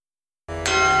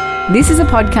This is a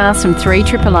podcast from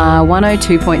 3RRR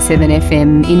 102.7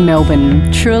 FM in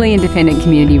Melbourne, truly independent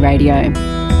community radio.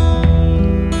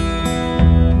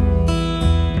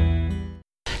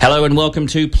 Hello and welcome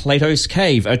to Plato's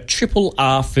Cave, a Triple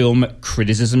R film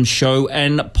criticism show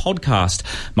and podcast.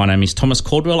 My name is Thomas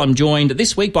Caldwell. I'm joined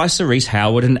this week by Cerise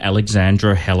Howard and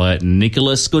Alexandra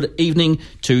Heller-Nicholas. Good evening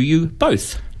to you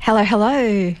both. Hello,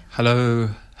 hello. Hello,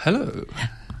 hello.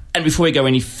 And before we go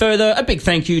any further, a big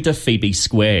thank you to Phoebe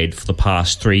Squared for the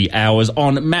past 3 hours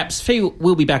on Maps. Phoebe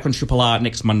will be back on Triple R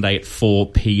next Monday at 4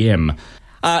 p.m.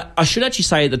 I should actually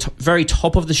say at the very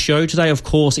top of the show today, of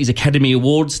course, is Academy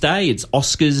Awards Day. It's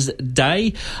Oscars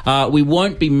Day. We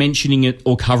won't be mentioning it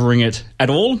or covering it at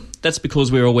all. That's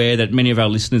because we're aware that many of our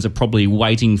listeners are probably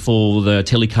waiting for the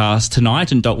telecast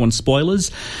tonight and don't want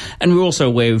spoilers. And we're also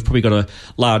aware we've probably got a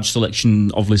large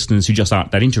selection of listeners who just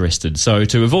aren't that interested. So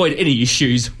to avoid any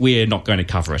issues, we're not going to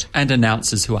cover it. And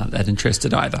announcers who aren't that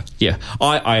interested either. Yeah,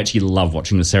 I actually love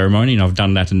watching the ceremony, and I've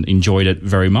done that and enjoyed it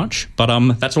very much. But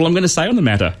that's all I'm going to say on the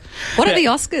matter. What are the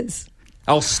Oscars?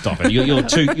 Oh, stop it. You're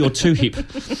too hip.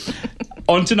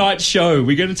 On tonight's show,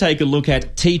 we're going to take a look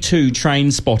at T2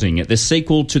 Trainspotting, the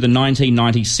sequel to the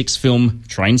 1996 film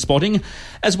Trainspotting,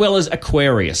 as well as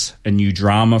Aquarius, a new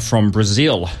drama from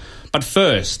Brazil. But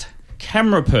first,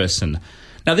 Cameraperson.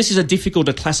 Now, this is a difficult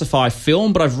to classify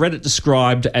film, but I've read it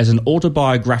described as an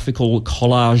autobiographical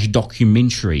collage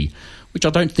documentary, which I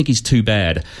don't think is too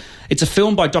bad. It's a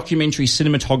film by documentary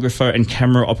cinematographer and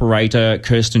camera operator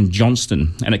Kirsten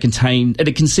Johnston, and it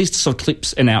consists of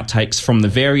clips and outtakes from the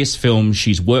various films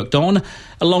she's worked on,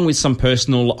 along with some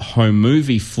personal home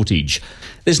movie footage.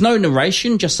 There's no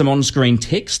narration, just some on-screen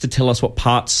text to tell us what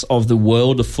parts of the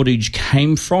world the footage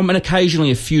came from, and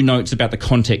occasionally a few notes about the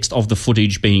context of the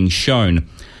footage being shown.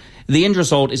 The end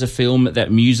result is a film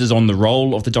that muses on the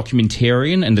role of the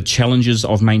documentarian and the challenges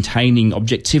of maintaining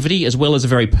objectivity, as well as a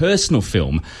very personal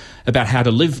film about how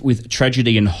to live with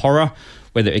tragedy and horror,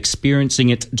 whether experiencing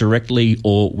it directly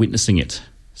or witnessing it.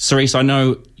 Cerise, I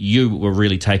know you were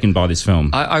really taken by this film.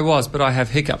 I was, but I have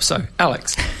hiccups, so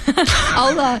Alex.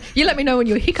 You let me know when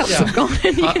your hiccups have gone.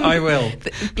 I will.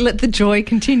 Let the joy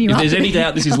continue. If there's any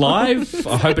doubt this is live,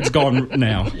 I hope it's gone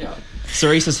now. Yeah.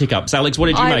 Cerise's hiccups. Alex, what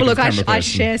did you make of Cameraperson? I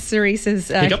share Cerise's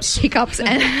hiccups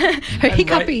and her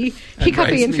hiccupy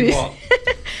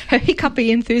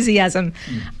enthusiasm.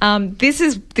 This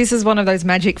is one of those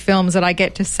magic films that I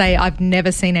get to say I've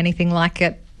never seen anything like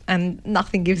it, and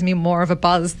nothing gives me more of a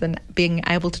buzz than being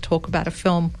able to talk about a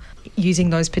film using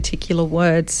those particular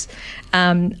words.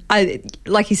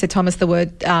 Like you said, Thomas, the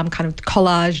word kind of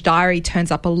collage, diary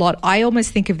turns up a lot. I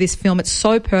almost think of this film, it's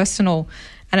so personal,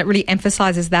 and it really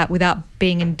emphasises that without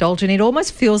being indulgent. It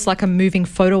almost feels like a moving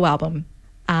photo album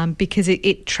because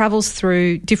it travels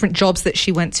through different jobs that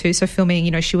she went to. So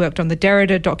filming, she worked on the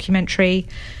Derrida documentary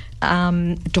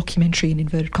in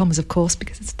inverted commas, of course,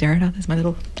 because it's Derrida. There's my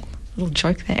little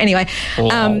joke there. Anyway,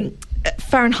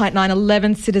 Fahrenheit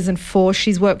 9/11, Citizen 4.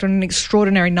 She's worked on an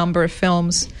extraordinary number of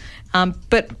films,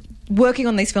 but working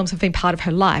on these films have been part of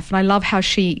her life. And I love how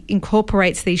she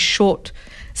incorporates these short,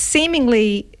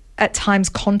 seemingly at times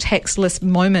contextless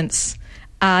moments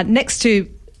next to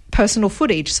personal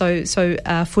footage. So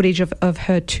footage of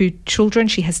her two children.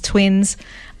 She has twins,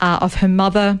 of her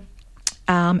mother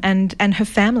and her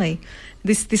family.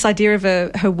 This idea of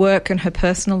her work and her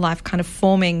personal life kind of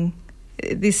forming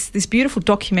this beautiful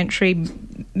documentary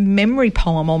memory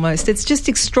poem almost. It's just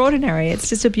extraordinary. It's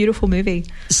just a beautiful movie.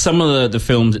 Some of the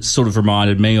films it sort of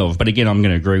reminded me of, but again, I'm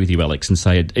going to agree with you, Alex, and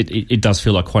say it does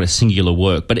feel like quite a singular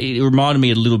work, but it reminded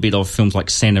me a little bit of films like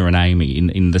Senna and Amy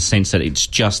in the sense that it's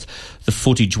just the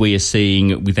footage we are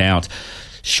seeing without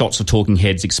shots of talking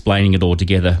heads explaining it all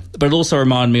together. But it also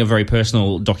reminded me of very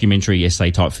personal documentary essay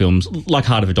type films like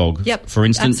Heart of a Dog, for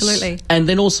instance. Absolutely. And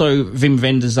then also Wim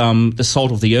Wenders' The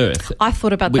Salt of the Earth. I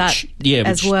thought about that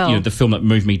as well. The film that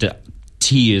moved me to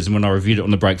tears, and when I reviewed it on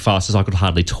the break fast as I could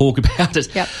hardly talk about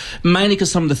it. Yep. Mainly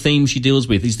because some of the themes she deals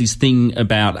with is this thing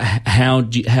about how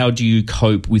do you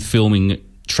cope with filming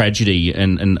tragedy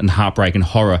and heartbreak and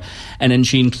horror. And then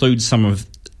she includes some of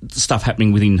stuff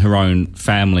happening within her own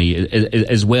family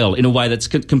as well, in a way that's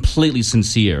completely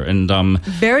sincere and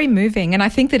very moving. And I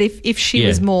think that if she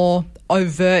was more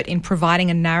overt in providing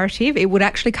a narrative, it would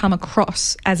actually come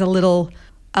across as a little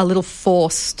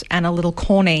forced and a little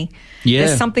corny.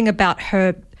 There's something about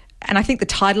her, and I think the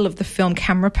title of the film,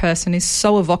 Cameraperson, is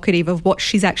so evocative of what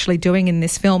she's actually doing in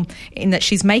this film, in that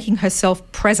she's making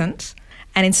herself present.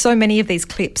 And in so many of these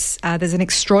clips, there's an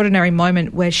extraordinary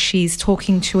moment where she's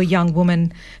talking to a young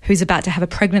woman who's about to have a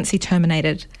pregnancy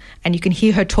terminated, and you can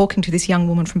hear her talking to this young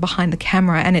woman from behind the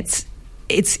camera, and it's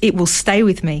it will stay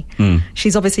with me.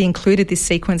 She's obviously included this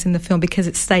sequence in the film because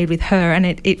it stayed with her, and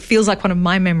it feels like one of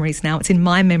my memories now. It's in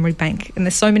my memory bank, and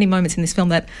there's so many moments in this film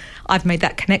that I've made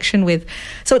that connection with.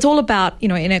 So it's all about,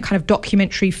 in a kind of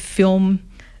documentary film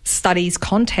studies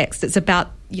context, it's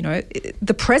about,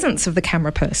 the presence of the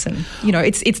camera person.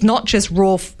 It's not just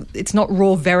it's not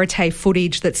raw verite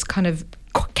footage that's kind of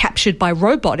captured by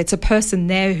robot. It's a person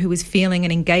there who is feeling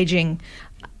and engaging.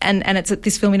 And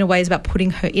this film in a way is about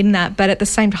putting her in that, but at the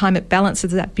same time it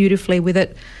balances that beautifully with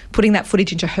it putting that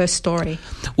footage into her story.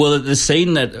 Well, the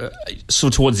scene that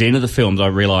sort of towards the end of the film that I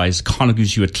realise kind of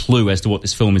gives you a clue as to what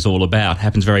this film is all about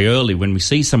happens very early when we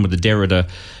see some of the Derrida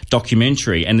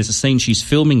documentary, and there's a scene she's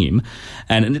filming him,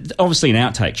 and obviously an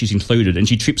outtake she's included, and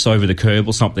she trips over the curb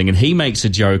or something, and he makes a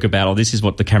joke about, this is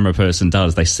what the camera person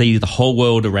does. They see the whole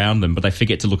world around them, but they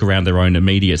forget to look around their own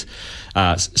immediate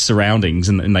surroundings,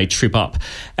 and they trip up.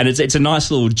 And it's a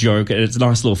nice little joke, and it's a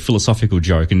nice little philosophical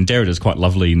joke, and Derrida's quite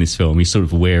lovely in this film. He's sort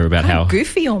of aware about how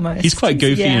goofy almost. He's quite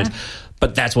goofy in it.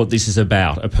 But that's what this is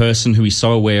about, a person who is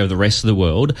so aware of the rest of the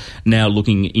world, now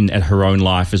looking in at her own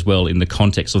life as well in the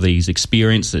context of these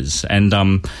experiences. And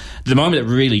the moment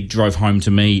that really drove home to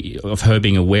me of her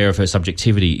being aware of her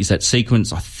subjectivity is that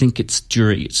sequence, I think it's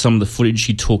during some of the footage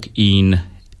she took in...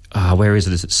 where is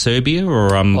it? Is it Serbia or...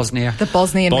 Bosnia. The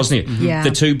Bosnian. Bosnia. Yeah. The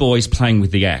two boys playing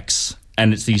with the axe.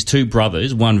 And it's these two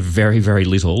brothers, one very, very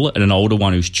little and an older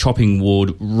one who's chopping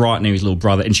wood right near his little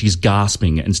brother, and she's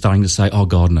gasping and starting to say, oh,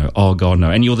 God, no, oh, God, no.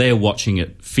 And you're there watching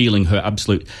it, feeling her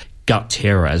absolute gut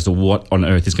terror as to what on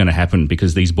earth is going to happen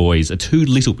because these boys are too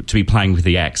little to be playing with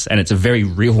the axe, and it's a very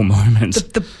real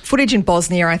moment. The footage in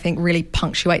Bosnia, I think, really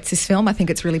punctuates this film. I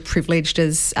think it's really privileged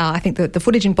as... I think the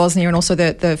footage in Bosnia and also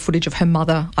the footage of her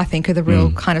mother, I think, are the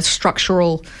real kind of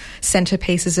structural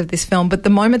centerpieces of this film. But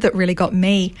the moment that really got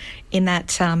me in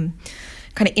that...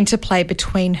 kind of interplay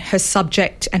between her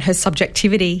subject and her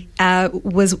subjectivity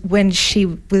was when she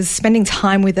was spending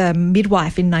time with a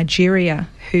midwife in Nigeria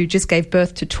who just gave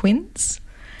birth to twins.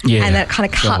 Yeah, and that kind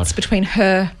of cuts between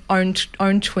her own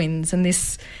twins and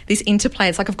this interplay.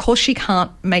 It's like, of course she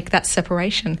can't make that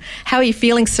separation. How are you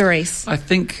feeling, Cerise? I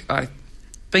think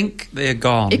they're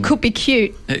gone. It could be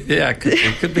cute.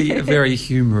 It could be very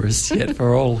humorous yet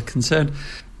for all concerned.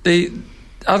 The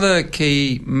other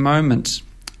key moment...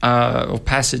 or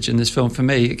passage in this film for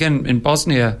me, again, in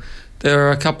Bosnia, there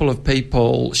are a couple of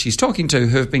people she's talking to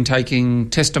who have been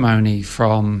taking testimony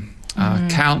from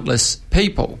countless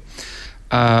people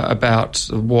about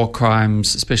war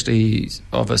crimes, especially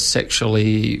of a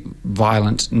sexually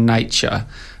violent nature,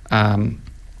 and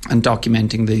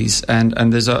documenting these. And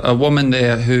there's a woman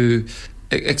there who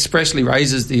expressly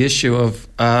raises the issue of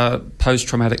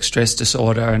post-traumatic stress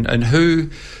disorder and who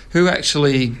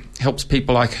actually helps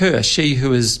people like her, she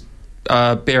who is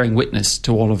bearing witness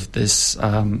to all of this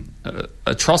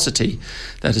atrocity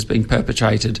that has been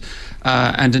perpetrated.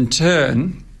 And in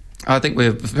turn, I think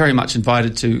we're very much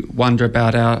invited to wonder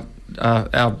about our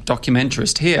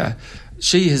documentarist here.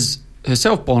 She has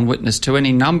herself borne witness to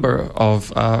any number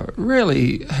of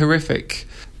really horrific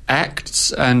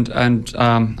acts, and I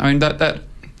mean that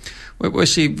where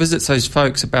she visits those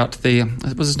folks about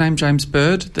was his name James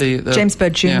Bird, James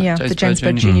Bird Jr. The James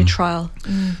Bird Jr. trial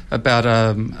about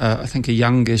I think a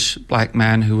youngish black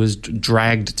man who was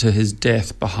dragged to his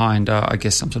death behind I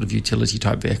guess some sort of utility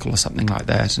type vehicle or something like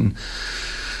that, and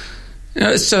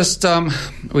it's just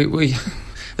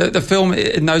the film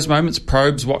in those moments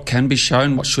probes what can be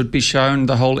shown, what should be shown,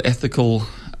 the whole ethical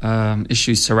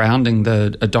issues surrounding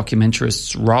a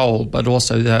documentarist's role, but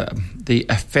also the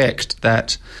effect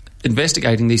that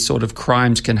investigating these sort of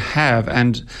crimes can have,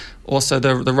 and also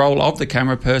the role of the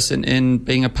camera person in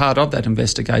being a part of that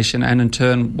investigation, and in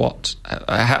turn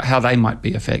how they might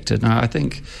be affected. And I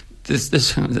think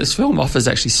this film offers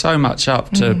actually so much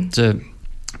up to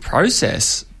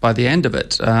process by the end of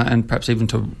it, and perhaps even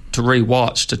to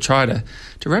rewatch, to try to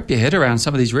wrap your head around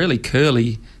some of these really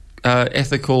curly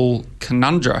ethical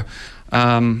conundra,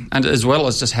 and as well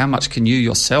as just how much can you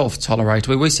yourself tolerate.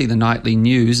 We see the nightly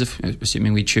news,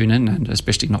 assuming we tune in, and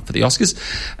especially not for the Oscars,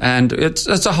 and it's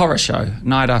a horror show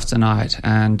night after night.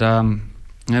 And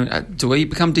do we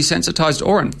become desensitized,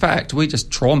 or in fact, we just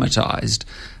traumatized?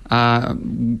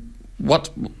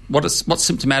 What's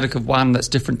symptomatic of one that's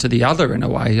different to the other in a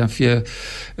way?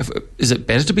 Is it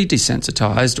better to be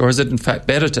desensitized, or is it in fact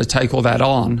better to take all that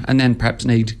on and then perhaps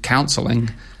need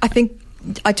counselling?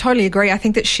 I totally agree. I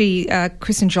think that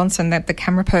Kristen Johnson, that the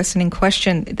camera person in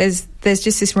question, there's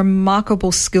just this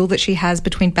remarkable skill that she has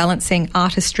between balancing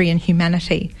artistry and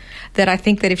humanity. That I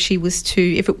think that if she was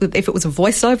if it was a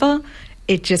voiceover,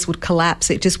 it just would collapse.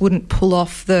 It just wouldn't pull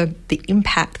off the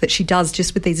impact that she does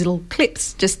just with these little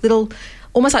clips, just little,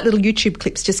 almost like little YouTube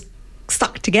clips just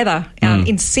stuck together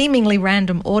in seemingly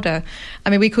random order. I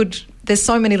mean, there's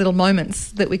so many little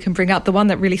moments that we can bring up. The one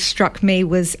that really struck me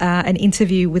was an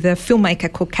interview with a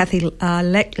filmmaker called Kathy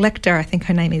Lecter. I think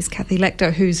her name is Kathy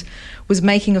Lecter, was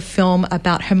making a film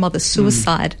about her mother's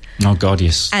suicide. Oh God,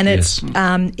 yes.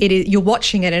 And you're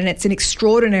watching it, and it's an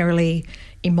extraordinarily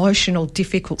emotional,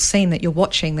 difficult scene that you're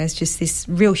watching. There's just this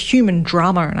real human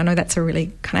drama, and I know that's a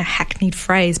really kind of hackneyed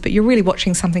phrase, but you're really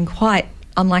watching something quite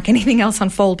unlike anything else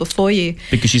unfold before you.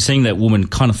 Because you're seeing that woman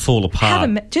kind of fall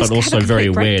apart, but also very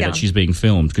aware that she's being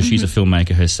filmed, because she's a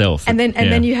filmmaker herself. And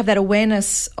then you have that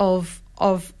awareness of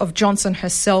Johnson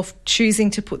herself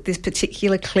choosing to put this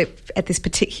particular clip at this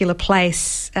particular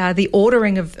place. The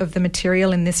ordering of the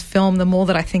material in this film, the more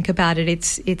that I think about it,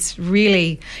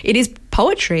 it is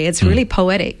poetry. It's really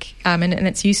poetic, and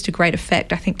it's used to great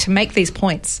effect, I think, to make these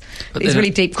points, these really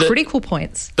deep, critical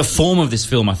points. The form of this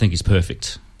film, I think, is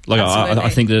perfect. I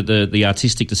think the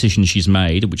artistic decision she's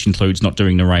made, which includes not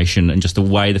doing narration, and just the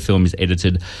way the film is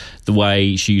edited, the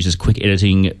way she uses quick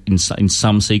editing in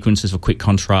some sequences for quick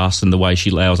contrast, and the way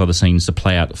she allows other scenes to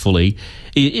play out fully,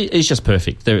 it's just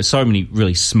perfect. There are so many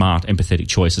really smart, empathetic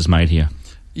choices made here.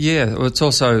 Yeah, well, it's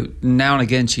also, now and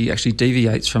again, she actually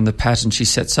deviates from the pattern she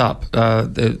sets up.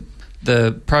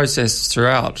 The process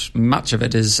throughout, much of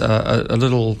it is a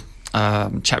little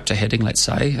chapter heading, let's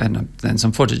say, and then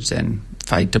some footage, then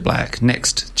fade to black,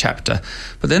 next chapter.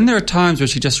 But then there are times where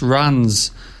she just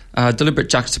runs deliberate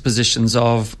juxtapositions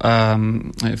of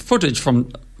footage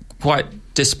from quite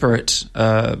disparate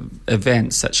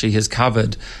events that she has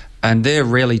covered, and they're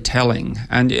really telling.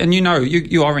 And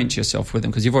you orient yourself with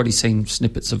them because you've already seen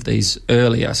snippets of these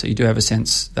earlier, so you do have a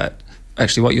sense that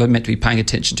actually what you're meant to be paying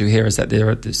attention to here is that there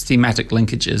are these thematic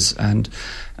linkages, and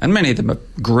many of them are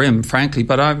grim, frankly,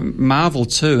 but I marvel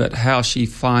too at how she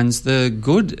finds the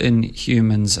good in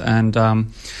humans, and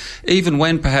even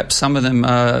when perhaps some of them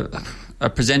are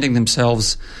presenting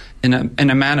themselves in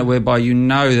a manner whereby you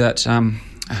know that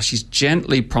she's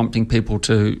gently prompting people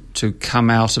to come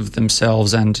out of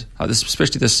themselves, and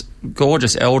especially this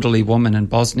gorgeous elderly woman in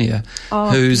Bosnia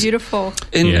who's beautiful,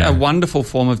 in a wonderful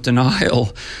form of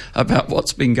denial about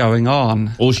what's been going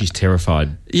on. Or she's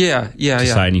terrified to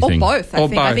say anything. Or both.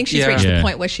 I think she's reached the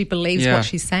point where she believes what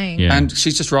she's saying. Yeah. And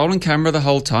she's just rolling camera the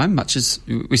whole time, much as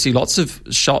we see lots of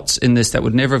shots in this that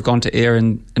would never have gone to air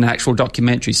in an actual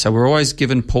documentary. So we're always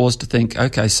given pause to think,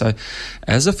 okay, so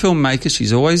as a filmmaker,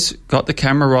 she's always got the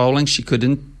camera rolling. She could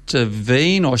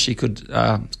intervene, or she could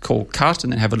call cut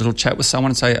and then have a little chat with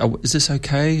someone and say, is this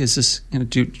okay? Is this,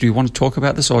 do you want to talk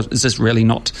about this, or is this really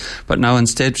not? But no,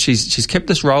 instead she's kept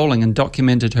this rolling and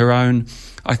documented her own,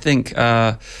 I think,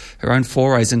 her own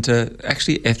forays into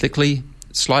actually ethically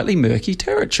slightly murky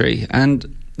territory.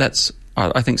 And that's,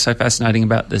 I think, so fascinating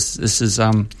about this. This is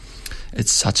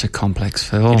it's such a complex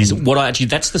film. It is.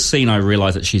 That's the scene I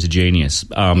realised that she's a genius.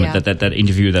 That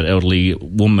interview with that elderly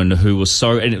woman who was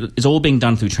so, and it's all being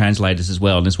done through translators as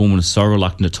well. And this woman is so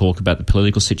reluctant to talk about the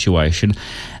political situation.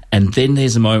 And then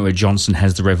there's a moment where Johnson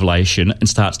has the revelation and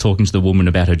starts talking to the woman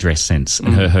about her dress sense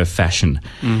and her fashion,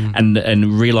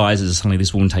 and realises suddenly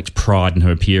this woman takes pride in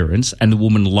her appearance, and the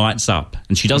woman lights up.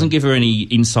 And she doesn't give her any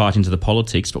insight into the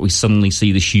politics, but we suddenly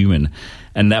see the human.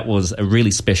 And that was a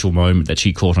really special moment that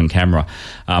she caught on camera,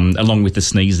 along with the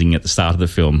sneezing at the start of the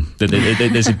film.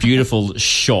 There's a beautiful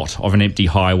shot of an empty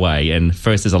highway, and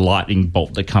first there's a lightning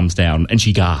bolt that comes down, and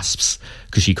she gasps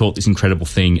because she caught this incredible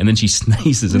thing, and then she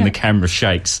sneezes and the camera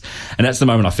shakes. And that's the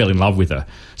moment I fell in love with her.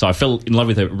 So I fell in love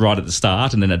with her right at the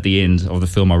start, and then at the end of the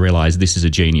film I realised this is a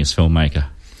genius filmmaker.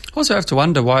 Also have to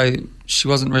wonder why she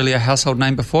wasn't really a household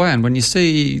name beforehand. When you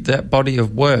see that body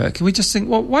of work, we just think,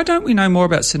 well, why don't we know more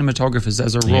about cinematographers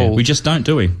as a rule? We just don't,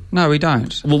 do we? No, we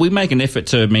don't. Well, we make an effort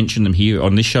to mention them here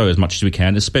on this show as much as we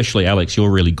can, especially Alex,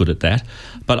 you're really good at that.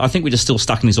 But I think we're just still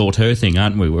stuck in this auteur thing,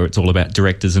 aren't we, where it's all about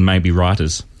directors and maybe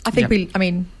writers. I think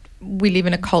we live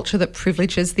in a culture that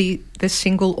privileges the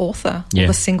single author or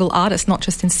the single artist, not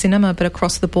just in cinema but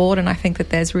across the board. And I think that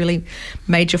there's really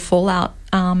major fallout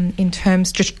in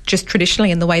terms just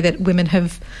traditionally in the way that women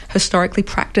have historically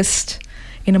practiced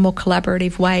in a more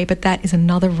collaborative way. But that is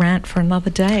another rant for another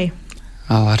day.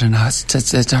 Oh, I don't know.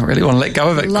 I don't really want to let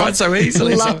go of it quite so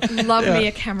easily. Love me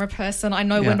a camera person. I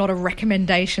know we're not a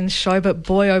recommendations show, but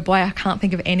boy, oh boy, I can't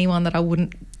think of anyone that I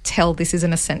wouldn't tell this is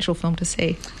an essential film to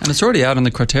see. And it's already out in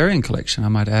the Criterion collection, I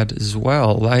might add, as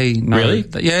well. They know. Really?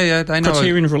 They know.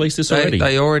 Criterion have released this already?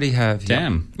 They already have.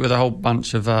 Damn. With a whole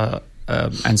bunch of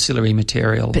ancillary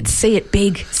material. But see it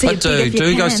big.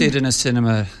 Do go see it in a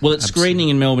cinema. Well, it's screening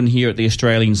in Melbourne here at the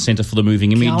Australian Centre for the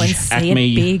Moving Image. Go and see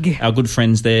Acme, it big. our good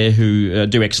friends there who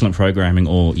do excellent programming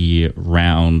all year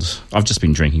round. I've just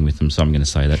been drinking with them, so I'm going to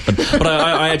say that. But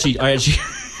I actually.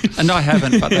 And I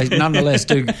haven't, but they nonetheless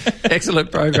do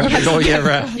excellent programming all year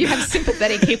round. You have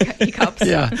sympathetic hiccups.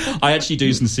 Yeah. I actually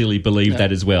do sincerely believe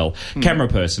that as well.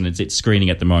 Cameraperson, it's screening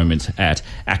at the moment at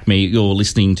Acme. You're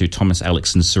listening to Thomas,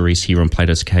 Alex and Cerise here on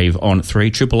Plato's Cave on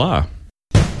 3RRR.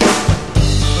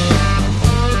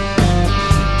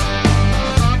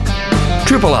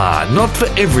 Triple R, not for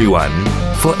everyone,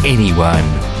 for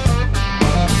anyone.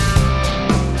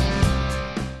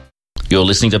 You're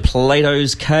listening to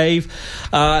Plato's Cave.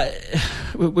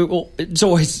 It's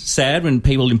always sad when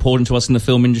people important to us in the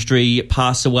film industry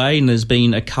pass away, and there's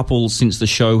been a couple since the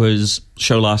show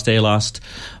last aired last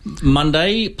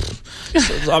Monday.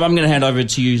 So I'm going to hand over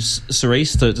to you,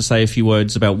 Cerise, to say a few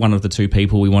words about one of the two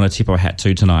people we want to tip our hat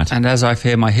to tonight. And as I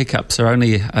fear my hiccups are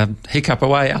only a hiccup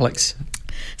away, Alex.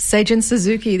 Seijun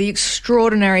Suzuki, the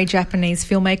extraordinary Japanese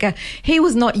filmmaker. He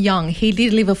was not young. He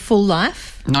did live a full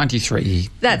life. 93 he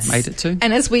made it to.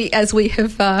 And as we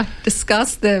have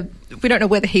discussed, we don't know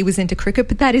whether he was into cricket,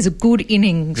 but that is a good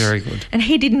innings. Very good. And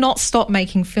he did not stop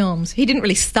making films. He didn't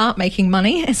really start making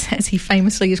money, as he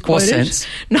famously is quoted. Or sense.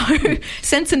 No,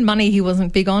 sense and money he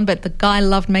wasn't big on, but the guy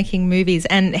loved making movies,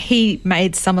 and he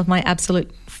made some of my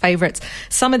absolute favourites.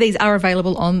 Some of these are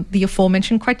available on the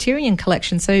aforementioned Criterion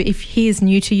collection. So if he is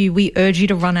new to you, we urge you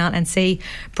to run out and see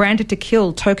Branded to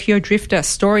Kill, Tokyo Drifter,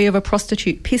 Story of a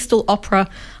Prostitute, Pistol Opera,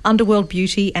 Underworld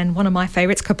Beauty, and one of my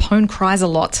favourites, Capone Cries a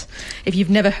Lot. If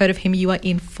you've never heard of him, you are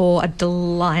in for a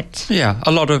delight. Yeah,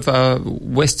 a lot of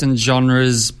Western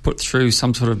genres put through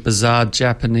some sort of bizarre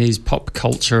Japanese pop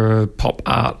culture, pop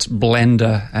art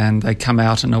blender, and they come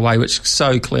out in a way which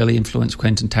so clearly influenced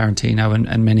Quentin Tarantino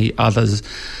and many others.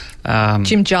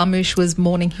 Jim Jarmusch was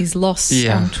mourning his loss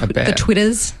on the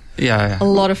Twitters. Yeah. A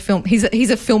lot of film. He's a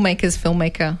filmmaker's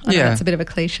filmmaker. I know that's a bit of a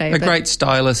cliche. A great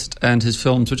stylist, and his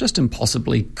films were just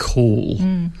impossibly cool.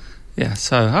 Yeah,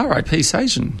 so R.I.P.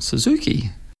 Seijun Suzuki.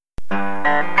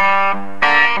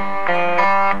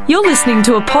 You're listening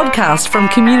to a podcast from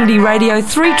Community Radio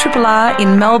 3RRR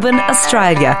in Melbourne,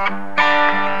 Australia.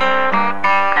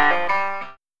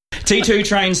 T2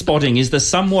 Trainspotting is the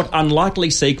somewhat unlikely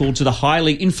sequel to the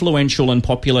highly influential and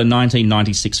popular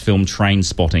 1996 film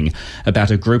Trainspotting, about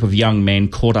a group of young men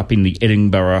caught up in the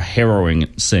Edinburgh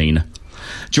harrowing scene.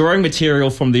 Drawing material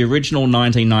from the original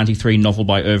 1993 novel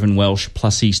by Irvine Welsh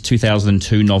plus his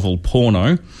 2002 novel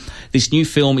Porno, this new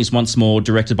film is once more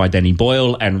directed by Danny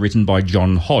Boyle and written by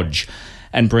John Hodge,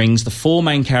 and brings the four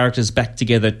main characters back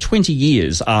together 20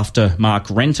 years after Mark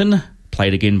Renton,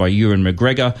 played again by Ewan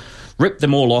McGregor, ripped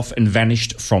them all off and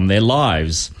vanished from their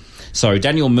lives. So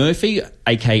Daniel Murphy,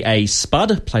 a.k.a.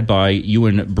 Spud, played by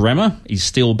Ewan Bremer, is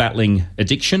still battling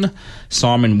addiction.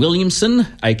 Simon Williamson,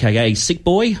 a.k.a. Sick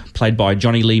Boy, played by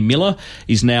Johnny Lee Miller,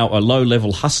 is now a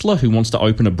low-level hustler who wants to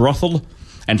open a brothel.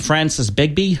 And Francis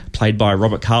Begbie, played by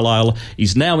Robert Carlyle,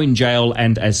 is now in jail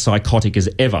and as psychotic as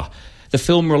ever. The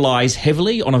film relies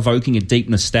heavily on evoking a deep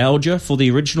nostalgia for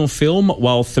the original film,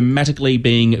 while thematically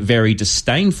being very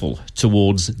disdainful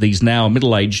towards these now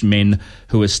middle-aged men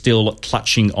who are still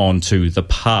clutching on to the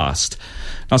past.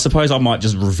 Now, I suppose I might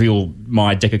just reveal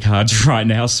my deck of cards right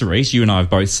now, Cerise. You and I have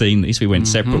both seen this. We went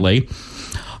separately.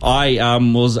 I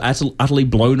was utterly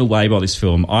blown away by this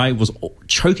film. I was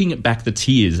choking back the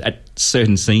tears at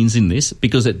certain scenes in this,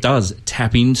 because it does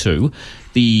tap into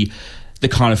the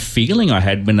kind of feeling I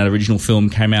had when that original film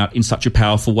came out in such a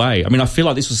powerful way. I mean, I feel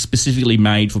like this was specifically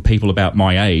made for people about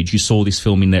my age who saw this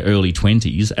film in their early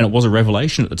 20s, and it was a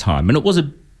revelation at the time. And it was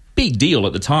a big deal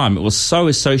at the time. It was so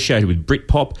associated with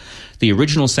Britpop. The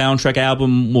original soundtrack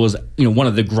album was, one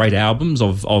of the great albums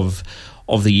of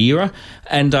the era.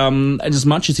 And as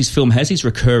much as this film has this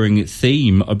recurring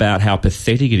theme about how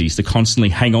pathetic it is to constantly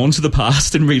hang on to the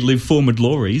past and relive former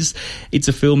glories, it's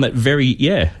a film that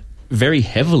very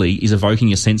heavily is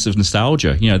evoking a sense of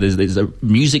nostalgia. There's a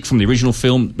music from the original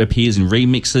film appears in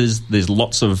remixes. There's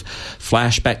lots of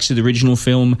flashbacks to the original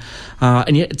film.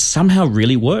 And yet it somehow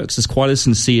really works. It's quite a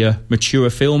sincere, mature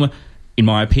film, in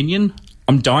my opinion.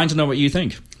 I'm dying to know what you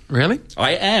think. Really?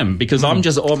 I am, because I'm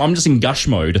just in gush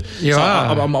mode. You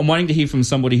are. I'm wanting to hear from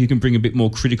somebody who can bring a bit more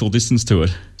critical distance to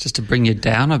it. Just to bring you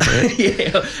down a bit.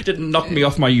 Yeah, didn't knock me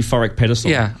off my euphoric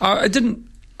pedestal. Yeah, I didn't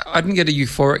get a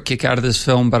euphoric kick out of this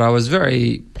film, but I was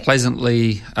very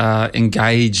pleasantly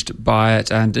engaged by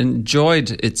it and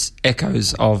enjoyed its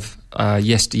echoes of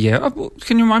yesteryear.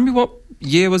 Can you remind me what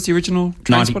year was the original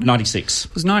Trainspotting? 96.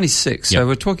 It was 96, Yep. so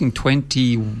we're talking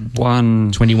 21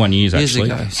 years actually.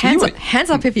 ago. So Hands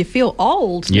up if you feel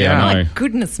old. Yeah, I know. My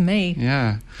goodness me.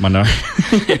 Yeah. I know.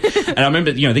 And I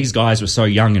remember, these guys were so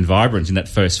young and vibrant in that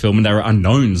first film, and they were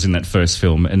unknowns in that first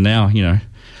film, and now,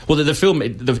 Well, the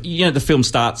film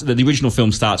starts. The original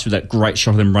film starts with that great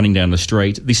shot of them running down the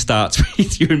street. This starts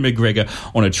with Ewan McGregor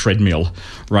on a treadmill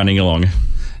running along.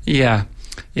 Yeah,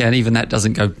 and even that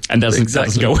doesn't go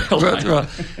doesn't go well. Right.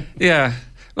 Yeah.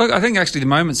 Look, I think actually the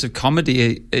moments of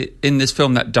comedy in this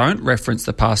film that don't reference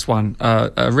the past one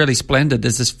are really splendid.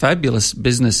 There's this fabulous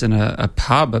business in a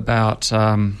pub about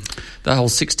the whole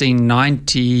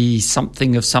 1690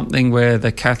 something of something, where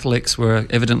the Catholics were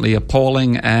evidently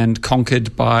appalling and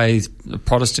conquered by a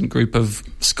Protestant group of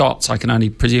Scots. I can only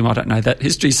presume I don't know that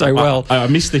history so well. I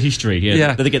missed the history.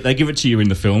 Yeah. They give it to you in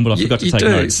the film, but I forgot to take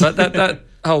notes. But that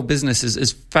whole business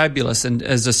is fabulous, and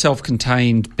as a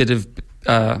self-contained bit of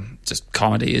just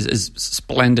comedy is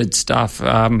splendid stuff.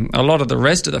 A lot of the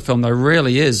rest of the film, though,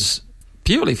 really is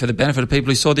purely for the benefit of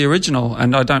people who saw the original,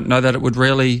 and I don't know that it would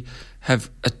really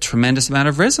have a tremendous amount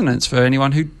of resonance for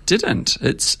anyone who didn't.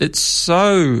 It's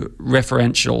so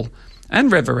referential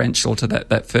and reverential to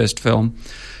that first film,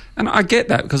 and I get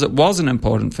that because it was an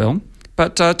important film.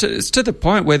 But it's to the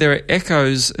point where there are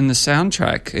echoes in the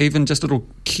soundtrack, even just little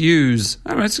cues.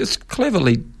 I mean, it's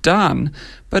cleverly done,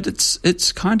 but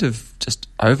it's kind of just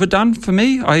overdone for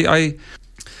me. I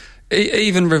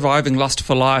even reviving Lust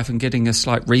for Life and getting a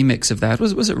slight remix of that,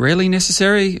 was it really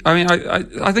necessary? I mean,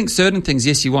 I think certain things,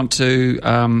 yes, you want to...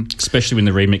 especially when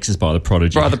the remix is by The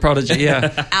Prodigy. By The Prodigy,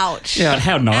 yeah. Ouch. Yeah.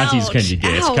 How 90s can you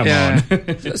get? Ouch.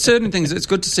 Come on. Certain things, it's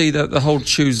good to see the whole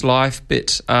Choose Life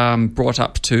bit brought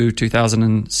up to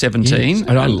 2017. Yes.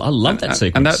 I love that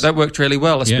sequence. And that worked really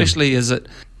well, especially as it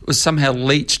was somehow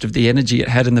leached of the energy it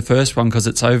had in the first one because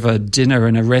it's over dinner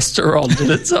in a restaurant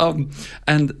and it's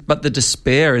but the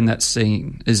despair in that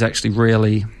scene is actually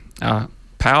really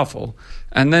powerful.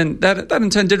 And then that in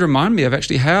turn did remind me of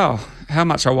actually how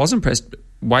much I was impressed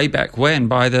way back when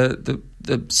by the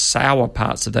sour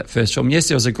parts of that first film. Yes,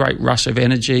 there was a great rush of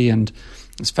energy and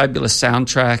this fabulous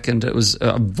soundtrack, and it was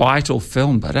a vital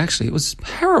film, but actually it was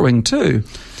harrowing too.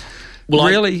 Well,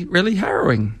 really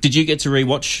harrowing. Did you get to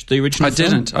rewatch the original film?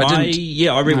 I didn't.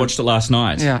 I rewatched it last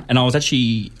night. Yeah. And I was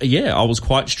actually, I was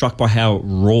quite struck by how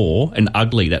raw and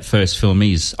ugly that first film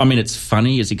is. I mean, it's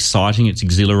funny, it's exciting, it's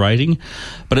exhilarating,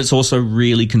 but it's also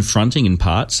really confronting in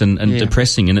parts and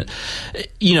depressing. And,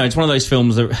 it's one of those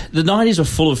films that the 90s were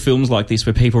full of films like this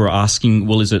where people were asking,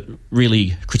 well, is it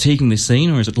really critiquing this scene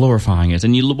or is it glorifying it?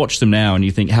 And you watch them now and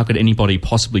you think, how could anybody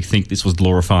possibly think this was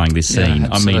glorifying this scene?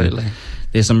 Absolutely. I mean,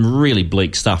 there's some really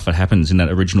bleak stuff that happens in that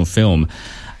original film.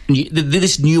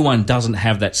 This new one doesn't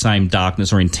have that same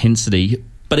darkness or intensity.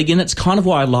 But again, it's kind of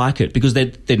why I like it, because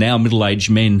they're now middle-aged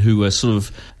men who are sort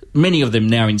of, many of them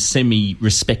now in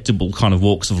semi-respectable kind of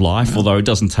walks of life, although it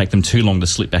doesn't take them too long to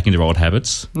slip back into their old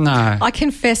habits. No. I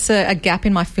confess a gap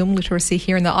in my film literacy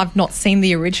here, in that I've not seen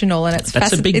the original, and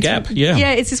That's a big gap, yeah.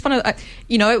 Yeah, it's just one of,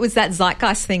 it was that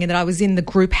zeitgeist thing, and that I was in the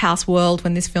group house world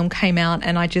when this film came out,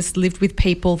 and I just lived with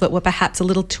people that were perhaps a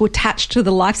little too attached to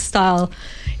the lifestyle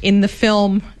in the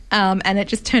film. And it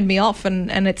just turned me off,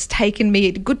 and it's taken me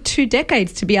a good 2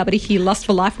 decades to be able to hear Lust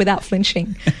for Life without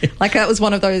flinching. Like, that was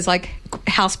one of those,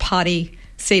 house party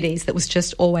CDs that was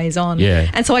just always on. Yeah.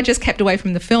 And so I just kept away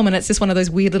from the film, and it's just one of those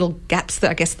weird little gaps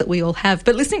that I guess that we all have.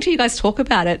 But listening to you guys talk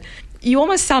about it, you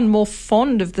almost sound more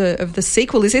fond of the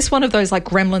sequel. Is this one of those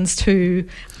Gremlins 2,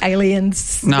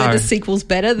 Aliens, where the sequel's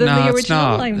better than the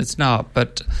original? It's not.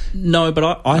 But no,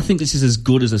 but I think this is as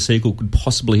good as a sequel could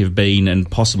possibly have been, and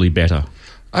possibly better.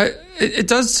 It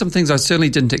does some things I certainly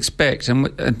didn't expect, and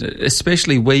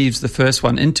especially weaves the first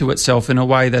one into itself in a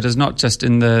way that is not just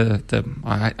in the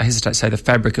I hesitate to say the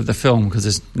fabric of the film, because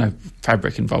there's no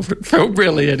fabric involved in the film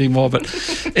really anymore, but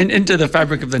into the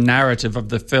fabric of the narrative of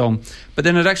the film. But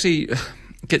then it actually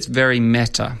gets very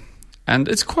meta, and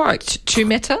it's quite... Too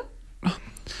meta?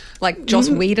 Like Joss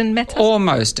Whedon meta?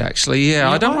 Almost, actually, yeah.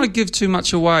 I don't want to give too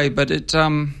much away, but it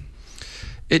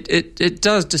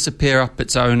does disappear up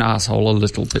its own asshole a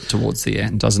little bit towards the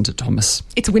end, doesn't it, Thomas?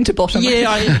 It's Winterbottom.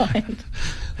 Yeah,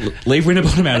 leave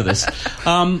Winterbottom out of this.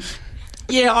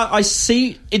 I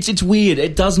see. It's weird.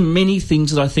 It does many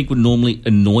things that I think would normally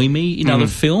annoy me in other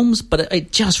films, but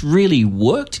it just really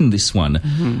worked in this one.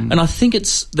 And I think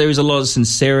there is a lot of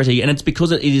sincerity, and it's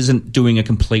because it isn't doing a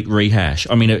complete rehash.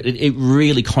 I mean, it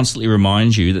really constantly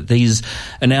reminds you that these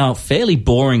are now fairly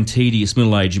boring, tedious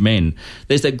middle-aged men.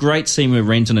 There's that great scene where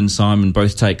Renton and Simon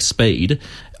both take speed.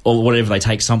 or whatever, they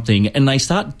take something and they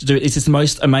start to do it. It's just the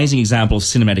most amazing example of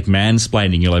cinematic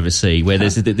mansplaining you'll ever see, where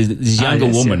there's this younger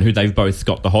woman who they've both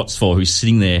got the hots for, who's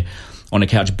sitting there on a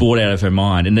couch, bored out of her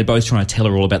mind, and they're both trying to tell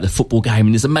her all about the football game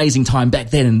and this amazing time back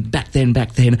then.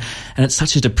 And it's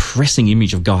such a depressing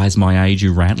image of guys my age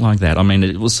who rant like that. I mean,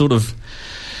 it was sort of...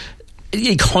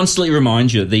 It constantly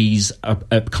reminds you that these are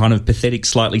kind of pathetic,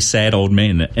 slightly sad old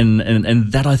men,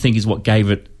 and that, I think, is what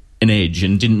gave it an edge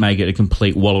and didn't make it a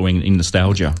complete wallowing in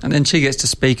nostalgia. And then she gets to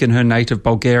speak in her native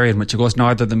Bulgarian, which of course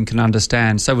neither of them can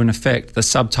understand. So in effect, the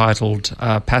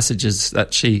subtitled passages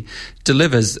that she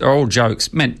delivers are all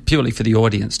jokes meant purely for the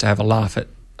audience to have a laugh at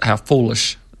how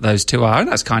foolish those two are, and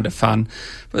that's kind of fun.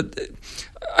 But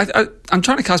I'm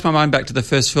trying to cast my mind back to the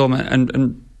first film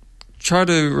and try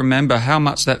to remember how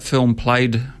much that film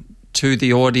played to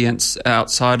the audience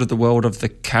outside of the world of the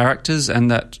characters and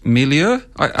that milieu.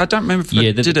 I don't remember if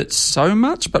it did it so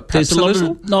much, but perhaps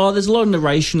there's a lot of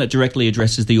narration that directly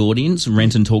addresses the audience.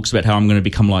 Renton talks about how I'm going to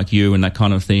become like you and that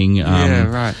kind of thing.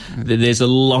 Right. There's a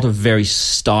lot of very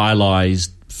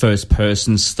stylized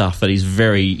first-person stuff that is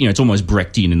very, it's almost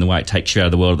Brechtian in the way it takes you out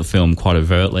of the world of the film quite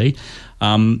overtly.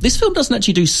 This film doesn't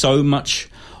actually do so much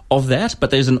of that,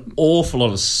 but there's an awful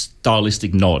lot of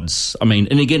stylistic nods. I mean,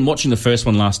 and again, watching the first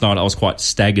one last night, I was quite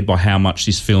staggered by how much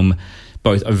this film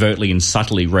both overtly and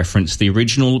subtly referenced the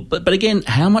original, but again,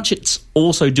 how much it's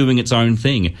also doing its own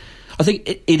thing. I think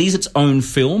it is its own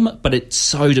film, but it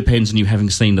so depends on you having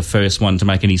seen the first one to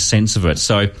make any sense of it.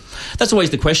 So that's always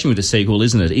the question with a sequel,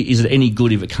 isn't it? Is it any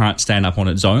good if it can't stand up on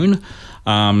its own?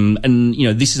 And,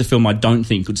 this is a film I don't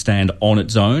think could stand on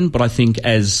its own, but I think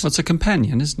as... Well, it's a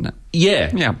companion, isn't it?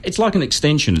 Yeah. It's like an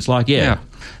extension. It's like, an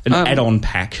add-on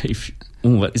pack. Is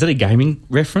that a gaming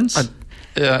reference?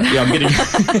 I'm getting...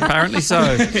 Apparently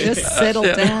so. Just settle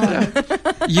down.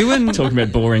 Ewan... Talking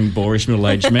about boorish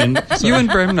middle-aged men. So. Ewan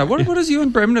Bremner. What has Ewan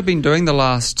Bremner been doing the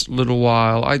last little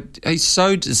while? He's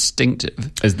so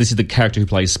distinctive. As this is the character who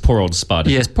plays poor old Spud.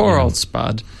 Yes, poor old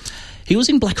Spud. He was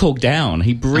in Black Hawk Down.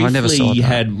 He briefly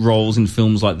had roles in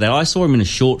films like that. I saw him in a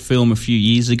short film a few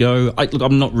years ago.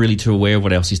 I'm not really too aware of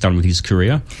what else he's done with his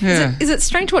career. Yeah. Is it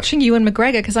strange watching Ewan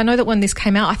McGregor? Because I know that when this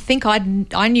came out, I think I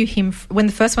knew him when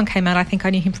the first one came out. I think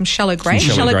I knew him from Shallow Grave.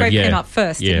 Shallow Grave came out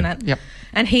first, didn't it? Yep.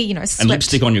 And he, swept. And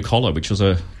Lipstick on Your Collar, which was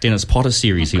a Dennis Potter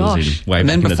series he was in way and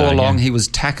back then in the before day, long, he was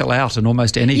tackle out in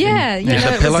almost anything.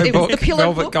 The Pillow Book, Book, the Pillow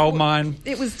Velvet Book. Goldmine.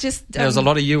 It was just... there was a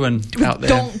lot of Ewan out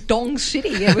there. Dong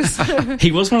shitty. It was...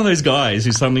 He was one of those guys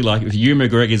who suddenly, like, if Ewan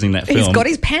McGregor's in that film... He's got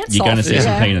his pants you're off. You're going to see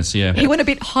some penis, He went a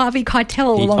bit Harvey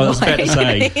Keitel along the way. I was about to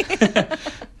say...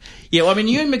 Yeah, well, I mean,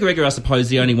 Ewan McGregor, I suppose,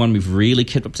 the only one we've really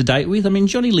kept up to date with. I mean,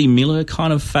 Johnny Lee Miller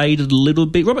kind of faded a little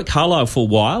bit. Robert Carlyle, for a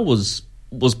while, was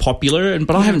popular,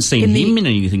 but I haven't seen him in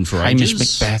anything for ages.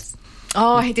 Hamish Macbeth.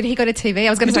 Oh, did he go to TV? I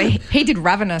was going to say he did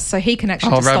Ravenous, so he can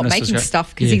actually just stop making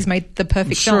stuff because he's made the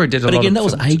perfect film. Sure, he did. But again, that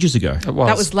was ages ago. It was.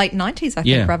 That was late 90s, I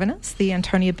think. Ravenous, the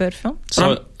Antonia Bird film.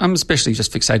 So I'm especially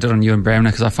just fixated on Ewan Bremner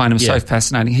because I find him so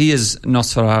fascinating. He is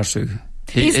Nosferatu.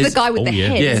 He's the guy with the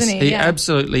head, yes, isn't he? He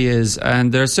absolutely is.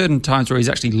 And there are certain times where he's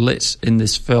actually lit in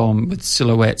this film with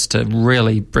silhouettes to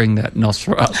really bring that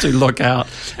Nosferatu look out.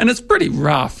 And it's pretty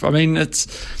rough. I mean,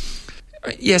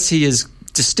 yes, he is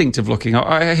distinctive looking.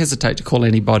 I hesitate to call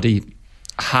anybody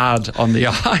hard on the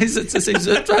eyes.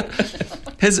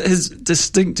 His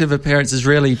distinctive appearance is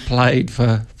really played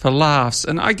for laughs,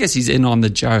 and I guess he's in on the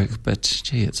joke, but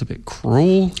gee, it's a bit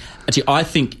cruel. Actually, I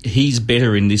think he's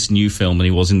better in this new film than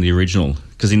he was in the original,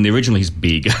 because in the original he's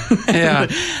big. Yeah.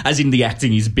 As in the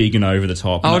acting, he's big and over the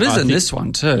top. Oh, it is in this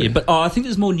one too. Yeah, but I think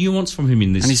there's more nuance from him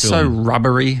in this film. And he's so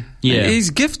rubbery. Yeah.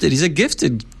 He's gifted. He's a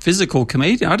gifted physical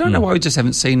comedian. I don't know why we just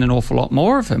haven't seen an awful lot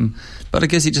more of him, but I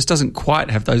guess he just doesn't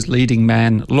quite have those leading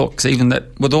man looks, even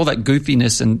that with all that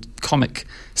goofiness and comic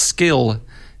skill.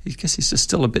 I guess he's just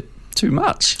still a bit too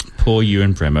much. Poor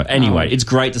Ewan Bremner. Anyway, it's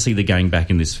great to see the gang back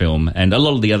in this film, and a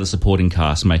lot of the other supporting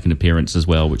cast make an appearance as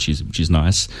well, which is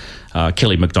nice.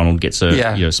 Kelly MacDonald gets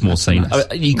a small scene.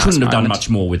 Nice. You couldn't have done much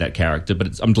more with that character,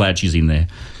 but I'm glad she's in there.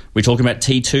 We're talking about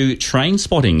T2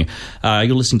 Trainspotting.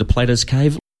 You're listening to Plato's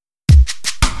Cave.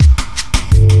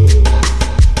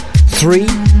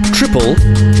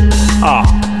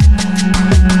 3RRR.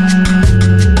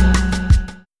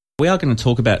 We are going to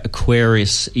talk about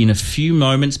Aquarius in a few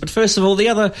moments, but first of all, the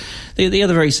other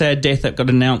very sad death that got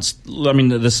announced,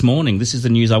 this morning, this is the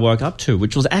news I woke up to,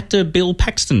 which was actor Bill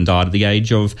Paxton died at the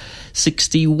age of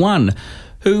 61,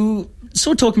 who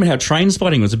sort of talking about how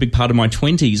Trainspotting was a big part of my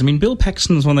 20s. I mean, Bill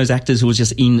Paxton was one of those actors who was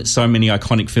just in so many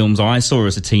iconic films I saw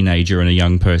as a teenager and a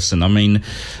young person. I mean,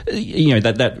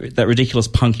 that ridiculous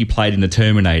punk he played in The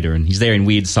Terminator, and he's there in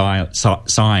Weird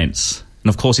Science. And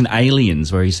of course in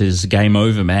Aliens, where he says, "Game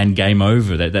over, man, game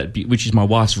over," which is my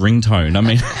wife's ringtone. I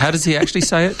mean, how does he actually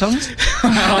say it, Thomas?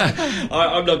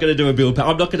 I'm not going to do a Bill.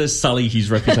 I'm not going to sully his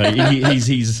reputation,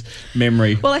 his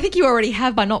memory. Well, I think you already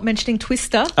have by not mentioning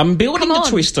Twister. I'm building the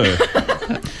Twister.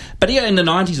 But yeah, in the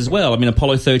 90s as well. I mean,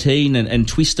 Apollo 13 and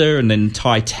Twister, and then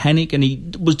Titanic. And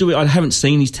he was doing. I haven't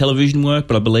seen his television work,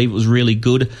 but I believe it was really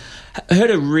good. I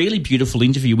heard a really beautiful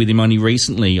interview with him only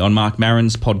recently on Mark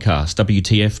Maron's podcast,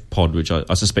 WTF Pod, which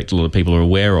I suspect a lot of people are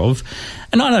aware of.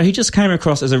 And I know he just came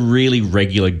across as a really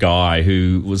regular guy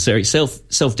who was very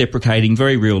self-deprecating,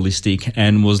 very realistic,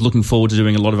 and was looking forward to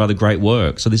doing a lot of other great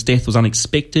work. So this death was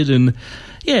unexpected, and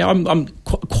yeah, I'm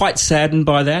quite saddened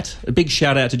by that. A big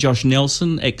shout out to Josh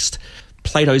Nelson,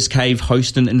 ex-Plato's Cave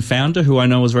host and founder, who I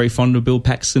know was very fond of Bill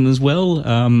Paxton as well.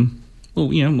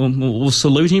 Well, you know, we'll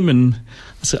salute him, and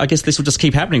I guess this will just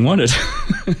keep happening, won't it?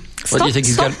 What do you think?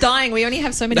 Stop dying. We only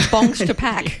have so many bongs to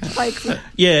pack.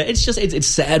 Yeah, it's sad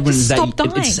when it's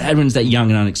sad when it's that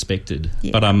young and unexpected.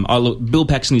 Yeah. But Bill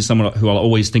Paxton is someone who I'll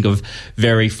always think of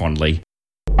very fondly.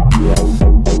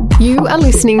 You are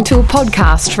listening to a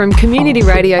podcast from Community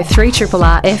Radio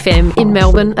 3RRR FM in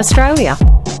Melbourne, Australia.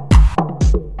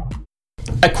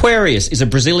 Aquarius is a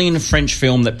Brazilian-French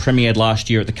film that premiered last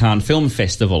year at the Cannes Film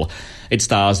Festival. It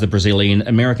stars the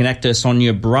Brazilian-American actor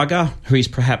Sonia Braga, who is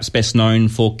perhaps best known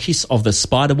for Kiss of the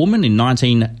Spider-Woman in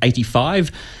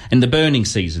 1985 and The Burning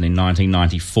Season in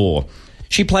 1994.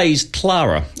 She plays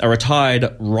Clara, a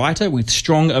retired writer with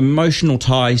strong emotional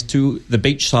ties to the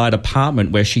beachside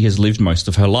apartment where she has lived most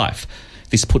of her life.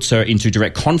 This puts her into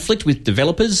direct conflict with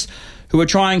developers who are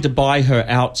trying to buy her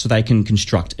out so they can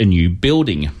construct a new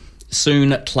building.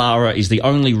 Soon, Clara is the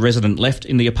only resident left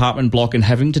in the apartment block and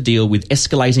having to deal with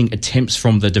escalating attempts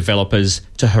from the developers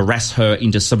to harass her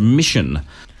into submission.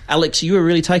 Alex, you were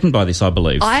really taken by this, I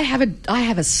believe. I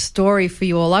have a story for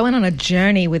you all. I went on a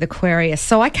journey with Aquarius.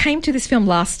 So I came to this film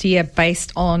last year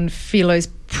based on Philo's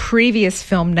previous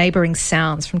film, Neighbouring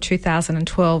Sounds, from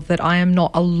 2012, that I am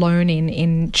not alone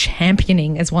in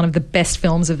championing as one of the best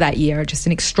films of that year. Just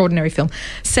an extraordinary film.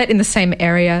 Set in the same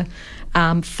area.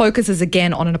 Focuses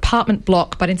again on an apartment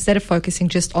block, but instead of focusing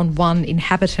just on one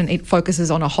inhabitant, it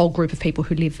focuses on a whole group of people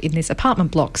who live in this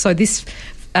apartment block. So this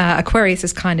Aquarius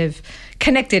is kind of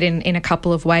connected in a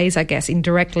couple of ways, I guess,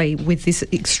 indirectly with this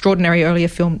extraordinary earlier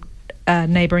film,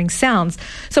 Neighbouring Sounds.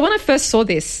 So when I first saw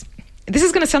this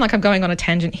is going to sound like I'm going on a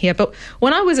tangent here, but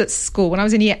when I was at school, when I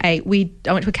was in year 8,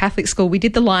 I went to a Catholic school, we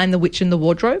did The Lion, the Witch and the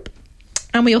Wardrobe,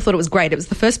 and we all thought it was great. It was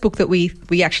the first book that we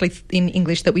actually, in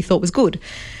English, that we thought was good.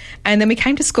 And then we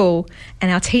came to school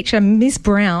and our teacher, Miss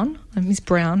Brown,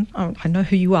 I know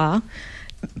who you are,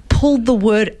 pulled the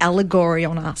word allegory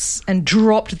on us and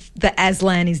dropped the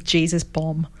Aslan is Jesus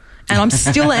bomb. And I'm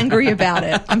still angry about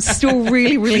it. I'm still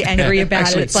really, really angry about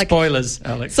actually, it. It's like spoilers,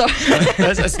 Alex. So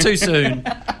that's too soon.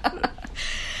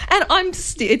 And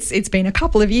it's been a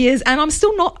couple of years and I'm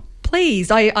still not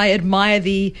pleased. I admire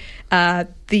the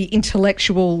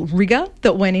intellectual rigour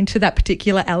that went into that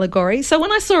particular allegory. So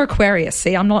when I saw Aquarius,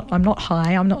 see, I'm not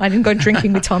high. I didn't go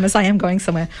drinking with Thomas. I am going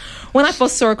somewhere. When I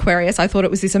first saw Aquarius, I thought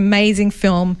it was this amazing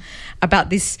film about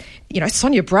this,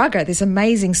 Sonia Braga, this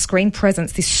amazing screen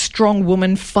presence, this strong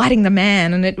woman fighting the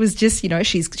man. And it was just,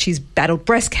 she's battled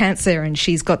breast cancer and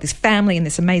she's got this family and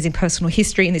this amazing personal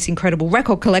history and this incredible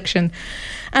record collection.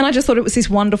 And I just thought it was this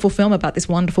wonderful film about this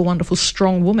wonderful, wonderful,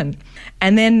 strong woman.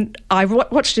 And then I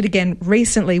watched it again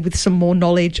recently with some more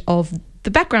knowledge of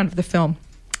the background of the film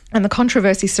and the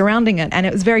controversy surrounding it. And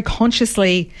it was very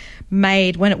consciously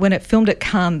made when it filmed at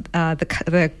Cannes.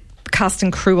 The cast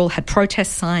and crew all had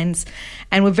protest signs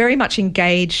and were very much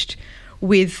engaged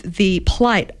with the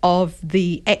plight of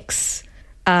the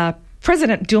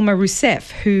President Dilma Rousseff,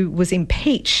 who was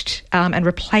impeached and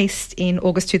replaced in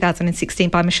August 2016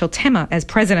 by Michel Temer as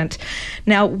president.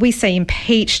 Now, we say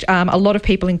impeached. A lot of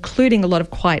people, including a lot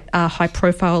of quite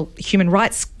high-profile human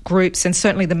rights groups and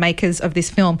certainly the makers of this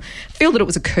film, feel that it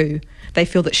was a coup. They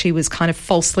feel that she was kind of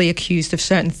falsely accused of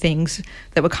certain things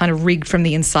that were kind of rigged from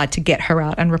the inside to get her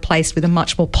out and replaced with a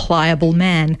much more pliable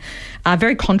man. A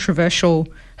very controversial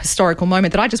historical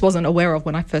moment that I just wasn't aware of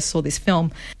when I first saw this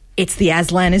film. It's the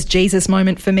Aslan is Jesus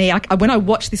moment for me. When I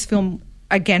watched this film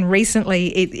again recently,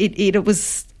 it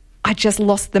was, I just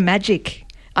lost the magic.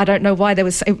 I don't know why.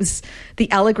 The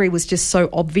allegory was just so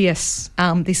obvious.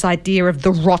 This idea of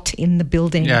the rot in the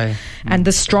building and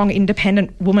the strong,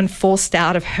 independent woman forced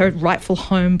out of her rightful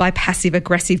home by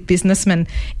passive-aggressive businessmen.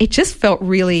 It just felt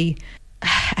really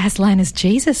Aslan is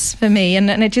Jesus for me, and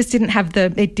it just didn't have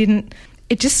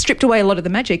it just stripped away a lot of the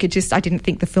magic. I didn't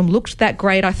think the film looked that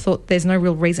great. I thought there's no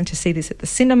real reason to see this at the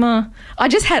cinema.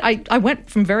 I went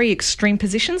from very extreme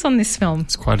positions on this film.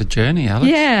 It's quite a journey,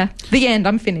 Alex. Yeah. The end.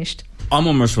 I'm finished. I'm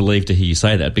almost relieved to hear you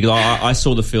say that, because I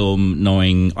saw the film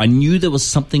knowing, I knew there was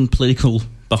something political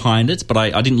behind it, but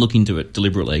I didn't look into it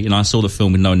deliberately, and I saw the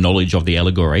film with no knowledge of the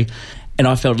allegory. And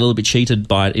I felt a little bit cheated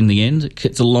by it in the end.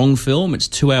 It's a long film. It's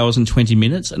 2 hours and 20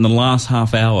 minutes. And the last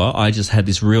half hour, I just had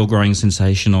this real growing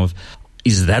sensation of,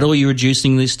 is that all you're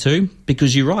reducing this to?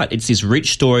 Because you're right. It's this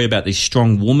rich story about this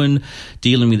strong woman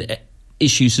dealing with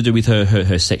issues to do with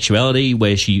her sexuality,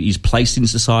 where she is placed in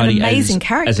society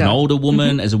as an older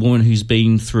woman, as a woman who's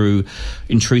been through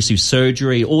intrusive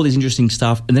surgery, all this interesting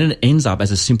stuff. And then it ends up as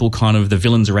a simple kind of the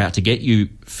villains are out to get you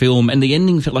film. And the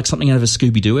ending felt like something out of a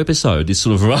Scooby-Doo episode. This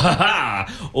sort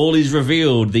of, all is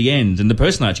revealed, the end. And the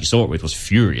person I actually saw it with was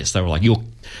furious. They were like,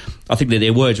 I think that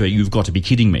their words were, you've got to be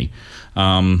kidding me.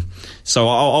 So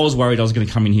I was worried I was going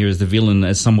to come in here as the villain,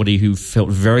 as somebody who felt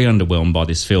very underwhelmed by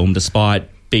this film, despite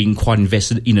being quite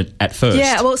invested in it at first.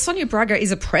 Yeah, well, Sonia Braga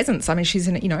is a presence. I mean, she's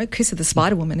in, Kiss of the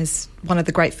Spider-Woman is one of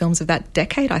the great films of that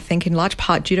decade, I think, in large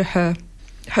part due to her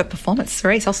performance.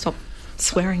 Cerise, I'll stop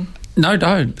swearing. No,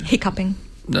 don't. Hiccuping.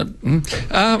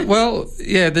 Well,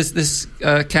 yeah, there's this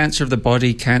cancer of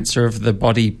the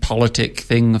body politic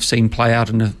thing I've seen play out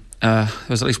in there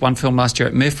was at least one film last year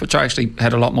at MIF, which I actually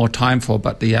had a lot more time for,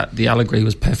 but the allegory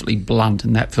was perfectly blunt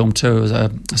in that film too. It was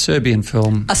a Serbian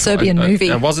film. A Serbian movie.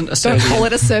 It wasn't a Serbian. Don't call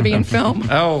it a Serbian film.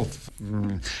 A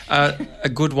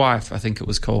Good Wife, I think it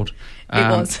was called. It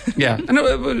was. Yeah, and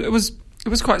it was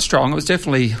quite strong. It was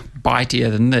definitely bitier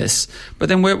than this. But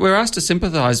then we're asked to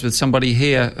sympathise with somebody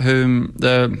here whom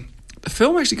the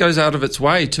film actually goes out of its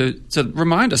way to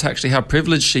remind us actually how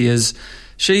privileged she is.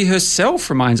 She herself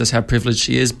reminds us how privileged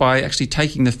she is by actually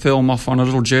taking the film off on a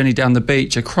little journey down the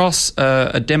beach across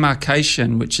a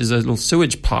demarcation, which is a little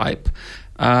sewage pipe,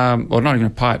 or not even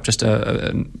a pipe, just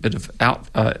a bit of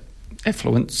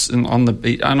effluence on the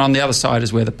beach. And on the other side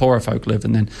is where the poorer folk live.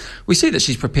 And then we see that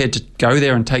she's prepared to go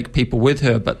there and take people with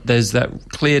her, but there's that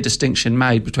clear distinction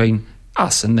made between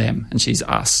us and them, and she's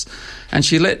us. And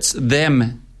she lets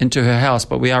them into her house,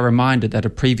 but we are reminded that a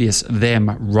previous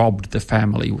them robbed the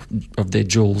family of their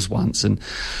jewels once. And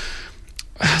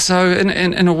so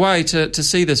in a way, to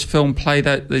see this film play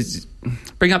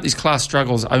bring up these class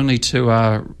struggles only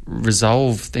to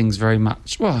resolve things very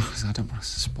much. Well, I don't want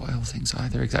to spoil things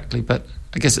either exactly, but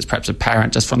I guess it's perhaps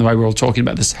apparent just from the way we're all talking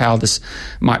about this, how this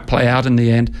might play out in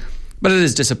the end. But it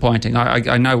is disappointing.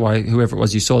 I know why whoever it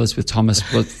was you saw this with, Thomas,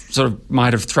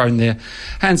 might have thrown their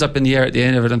hands up in the air at the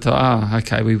end of it and thought,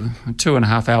 okay, we were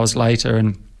 2.5 hours later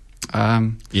and...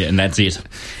 yeah, and that's it.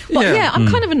 Well, yeah, I'm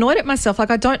kind of annoyed at myself. Like,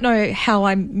 I don't know how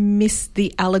I missed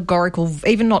the allegorical,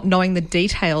 even not knowing the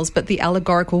details, but the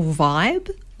allegorical vibe.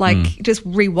 Like, just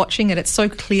rewatching it, it's so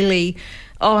clearly...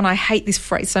 Oh, and I hate this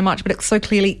phrase so much, but it so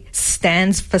clearly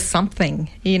stands for something.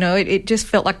 It just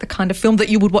felt like the kind of film that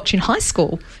you would watch in high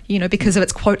school, because of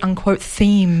its quote-unquote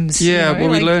themes. Yeah,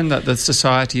 we learn that the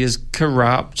society is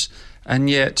corrupt, and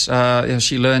yet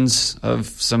she learns of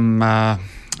some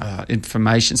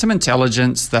information, some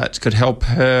intelligence that could help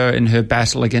her in her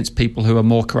battle against people who are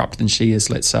more corrupt than she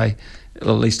is, let's say, at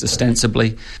least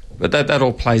ostensibly. But that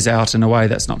all plays out in a way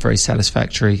that's not very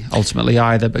satisfactory ultimately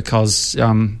either, because...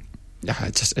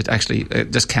 it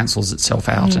just cancels itself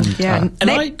out. I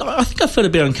think I felt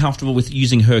a bit uncomfortable with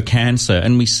using her cancer,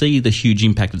 and we see the huge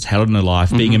impact it's had on her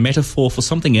life being a metaphor for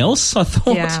something else. I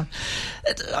thought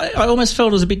I almost felt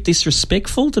it was a bit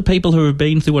disrespectful to people who have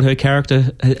been through what her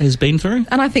character has been through.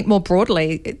 And I think more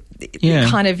broadly,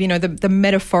 kind of, the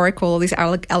metaphorical, this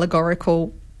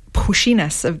allegorical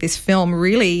pushiness of this film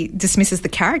really dismisses the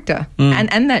character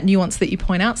and that nuance that you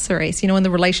point out, Cerise, and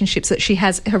the relationships that she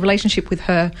has, her relationship with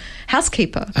her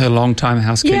housekeeper. Her long-time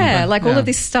housekeeper. Yeah, all of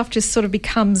this stuff just sort of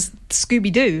becomes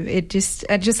Scooby-Doo. It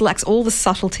just lacks all the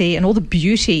subtlety and all the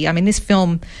beauty. I mean, this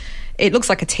film... It looks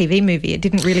like a TV movie. It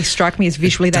didn't really strike me as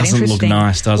visually that interesting. Doesn't look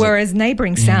nice, does it? Whereas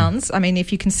Neighbouring Sounds, I mean,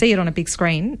 if you can see it on a big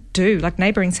screen,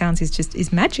 Neighbouring Sounds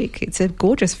is magic. It's a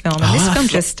gorgeous film. And this film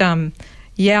just... I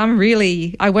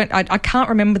can't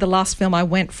remember the last film I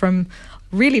went from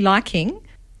really liking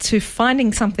to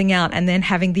finding something out and then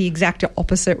having the exact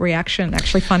opposite reaction,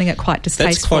 actually finding it quite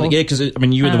distasteful. That's quite, because,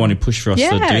 you were the one who pushed for us to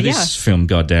do this film,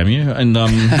 goddamn you. And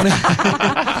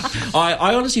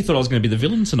I honestly thought I was going to be the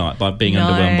villain tonight by being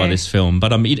underwhelmed by this film.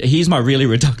 But here's my really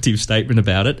reductive statement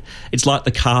about it. It's like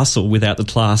The Castle without the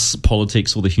class,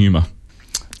 politics or the humour.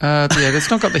 It's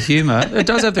not got the humour. It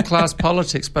does have the class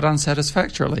politics, but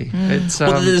unsatisfactorily. It's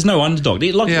there's no underdog.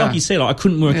 Like you said, I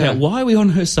couldn't work out why are we on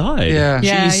her side.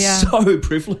 Yeah. She's so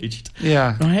privileged.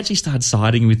 Yeah. And I actually started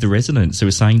siding with the residents who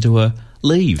were saying to her,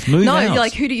 leave, move out. No,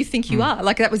 like, who do you think you are?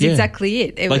 Like, that was exactly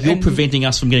it. You're preventing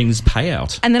us from getting this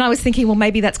payout. And then I was thinking, well,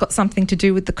 maybe that's got something to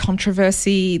do with the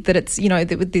controversy that it's,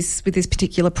 that with this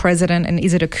particular president, and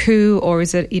is it a coup, or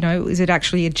is it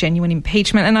actually a genuine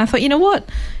impeachment? And I thought, you know what?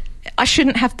 I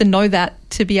shouldn't have to know that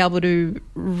to be able to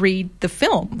read the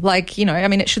film.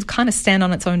 It should kind of stand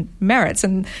on its own merits.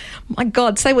 And my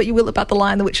God, say what you will about The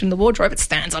Lion, the Witch and the Wardrobe, it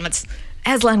stands on its...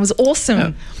 Aslan was awesome.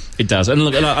 Yeah, it does. And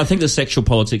look, I think the sexual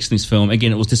politics in this film,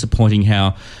 again, it was disappointing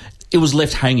how it was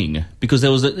left hanging, because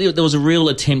there was a real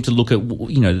attempt to look at,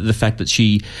 the fact that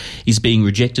she is being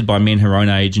rejected by men her own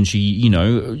age, and she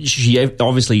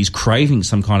obviously is craving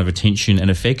some kind of attention and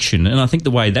affection. And I think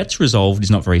the way that's resolved is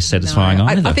not very satisfying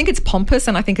either. I think it's pompous,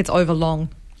 and I think it's overlong.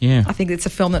 Yeah. I think it's a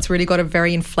film that's really got a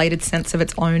very inflated sense of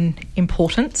its own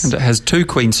importance. And it has 2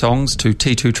 Queen songs to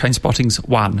T2 Trainspotting's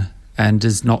 1, and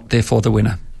is not therefore the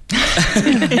winner.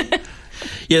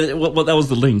 Yeah, well, that was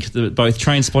the link. Both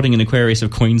Trainspotting and Aquarius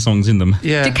have Queen songs in them.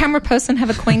 Yeah. Did Cameraperson have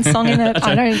a Queen song in it?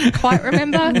 I don't quite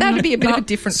remember. That would be a bit of a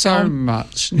different so film.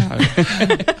 much, no.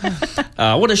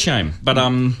 What a shame. But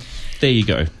there you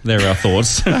go. There are our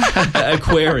thoughts.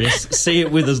 Aquarius, see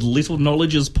it with as little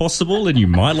knowledge as possible and you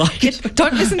might like it.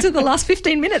 Don't listen to the last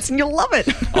 15 minutes and you'll love it.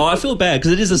 I feel bad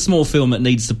because it is a small film that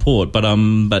needs support. But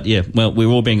yeah, well, we're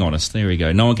all being honest. There we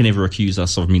go. No one can ever accuse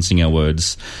us of mincing our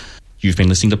words. You've been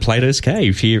listening to Plato's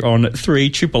Cave here on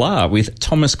 3RRR with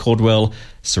Thomas Caldwell,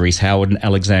 Cerise Howard and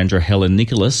Alexandra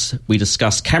Heller-Nicholas. We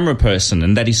discuss Cameraperson,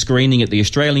 and that is screening at the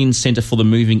Australian Centre for the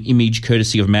Moving Image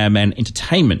courtesy of Madman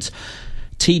Entertainment.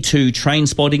 T2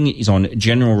 Trainspotting is on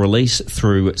general release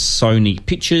through Sony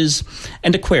Pictures,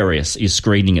 and Aquarius is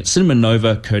screening at Cinema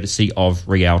Nova courtesy of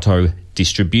Rialto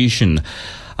Distribution.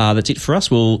 That's it for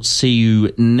us. We'll see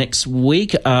you next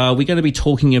week. We're going to be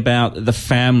talking about The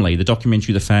Family, the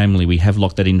documentary The Family. We have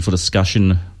locked that in for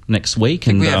discussion next week.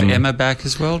 And we have Emma back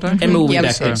as well, don't we? Emma will be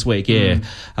back next week,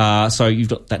 yeah. So you've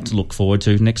got that to look forward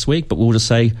to next week. But we'll just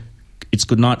say it's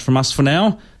good night from us for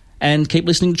now. And keep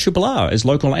listening to Triple R as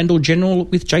Local and or General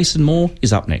with Jason Moore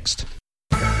is up next.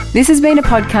 This has been a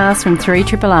podcast from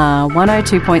 3RRR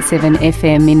 102.7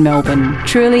 FM in Melbourne.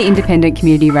 Truly independent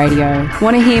community radio.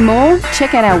 Want to hear more?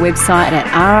 Check out our website at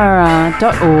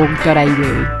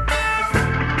rrr.org.au.